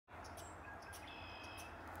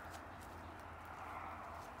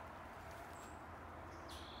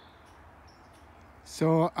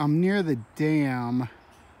So I'm near the dam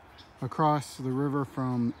across the river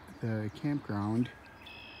from the campground,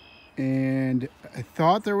 and I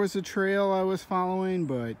thought there was a trail I was following,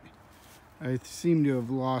 but I seem to have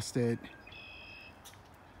lost it.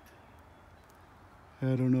 I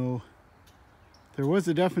don't know. There was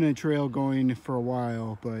a definite trail going for a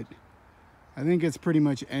while, but I think it's pretty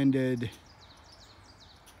much ended.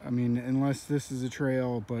 I mean, unless this is a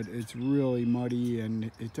trail, but it's really muddy and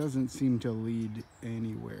it doesn't seem to lead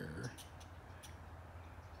anywhere.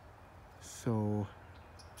 So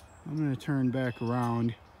I'm gonna turn back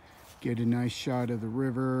around, get a nice shot of the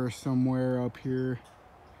river somewhere up here.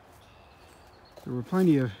 There were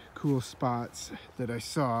plenty of cool spots that I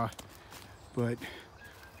saw, but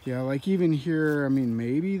yeah, like even here, I mean,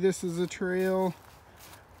 maybe this is a trail.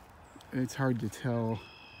 It's hard to tell.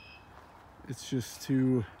 It's just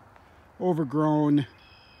too overgrown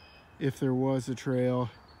if there was a trail.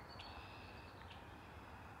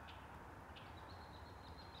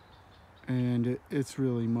 And it's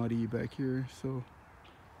really muddy back here, so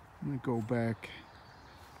I'm gonna go back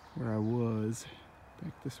where I was,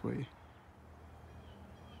 back this way.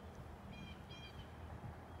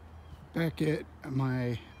 Back at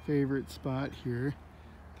my favorite spot here.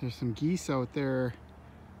 There's some geese out there.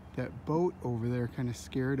 That boat over there kind of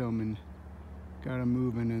scared them and got them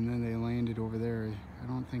moving, and then they landed over there. I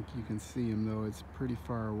don't think you can see them though, it's pretty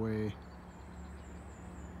far away.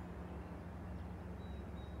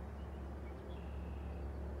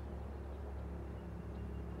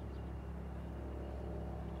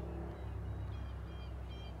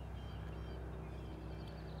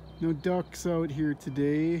 No ducks out here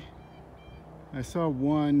today. I saw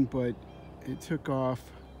one, but it took off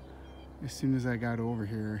as soon as I got over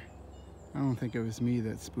here. I don't think it was me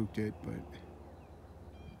that spooked it, but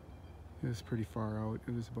it was pretty far out.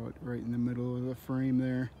 It was about right in the middle of the frame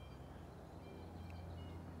there.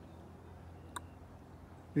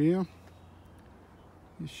 But yeah,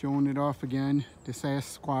 just showing it off again. The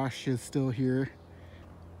Sasquatch is still here.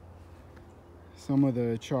 Some of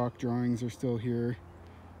the chalk drawings are still here.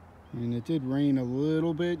 And it did rain a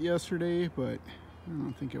little bit yesterday, but I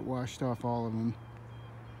don't think it washed off all of them.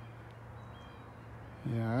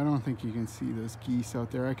 Yeah, I don't think you can see those geese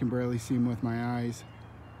out there. I can barely see them with my eyes.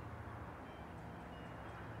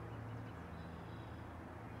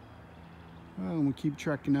 Well, we'll keep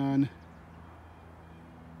trekking on.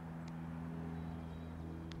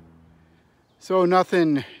 So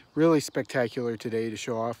nothing really spectacular today to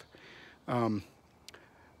show off.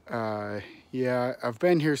 Yeah, I've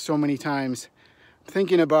been here so many times. I'm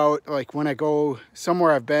thinking about, like, when I go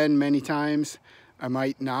somewhere I've been many times, I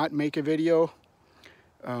might not make a video.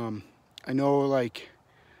 I know, like,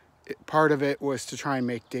 part of it was to try and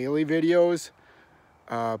make daily videos,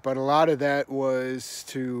 but a lot of that was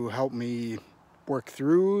to help me work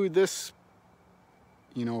through this,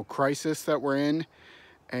 you know, crisis that we're in.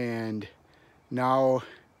 And now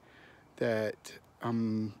that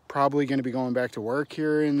I'm probably going to be going back to work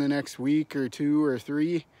here in the next week or 2 or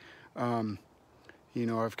 3. You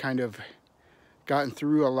know, I've kind of gotten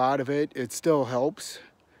through a lot of it. It still helps,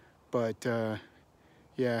 but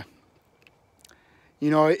yeah. You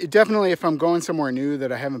know, it definitely, if I'm going somewhere new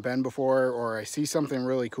that I haven't been before, or I see something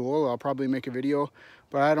really cool, I'll probably make a video.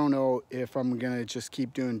 But I don't know if I'm going to just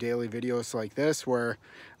keep doing daily videos like this, where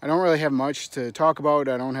I don't really have much to talk about.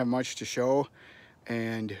 I don't have much to show.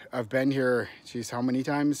 And I've been here, geez, how many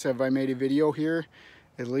times have I made a video here?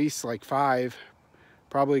 At least like 5,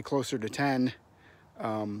 probably closer to 10.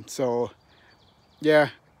 So yeah,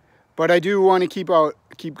 but I do want to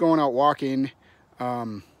keep going out walking.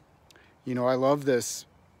 You know, I love this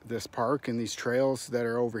park and these trails that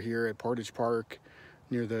are over here at Portage Park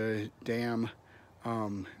near the dam.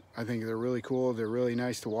 I think they're really cool. They're really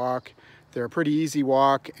nice to walk. They're a pretty easy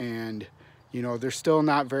walk, and you know, they're still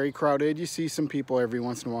not very crowded. You see some people every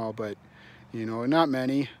once in a while, but you know, not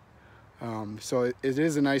many. So it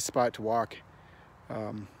is a nice spot to walk.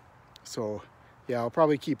 So yeah, I'll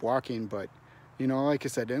probably keep walking, but you know, like I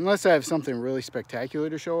said, unless I have something really spectacular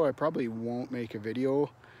to show, I probably won't make a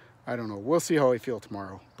video. I don't know. We'll see how I feel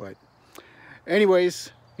tomorrow. But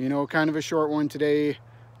anyways, you know, kind of a short one today.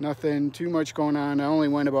 Nothing too much going on. I only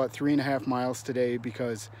went about 3.5 miles today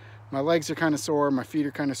because my legs are kind of sore. My feet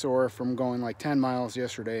are kind of sore from going like 10 miles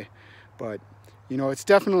yesterday. But, you know, it's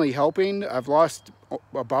definitely helping. I've lost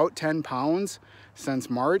about 10 pounds since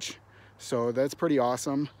March. So that's pretty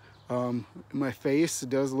awesome. My face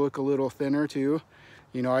does look a little thinner too.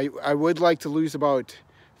 You know, I would like to lose about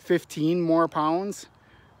 15 more pounds.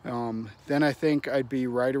 Then I think I'd be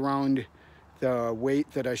right around the weight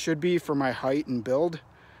that I should be for my height and build.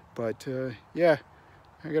 But yeah,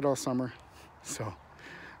 I got all summer. So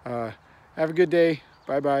Have a good day.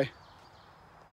 Bye-bye.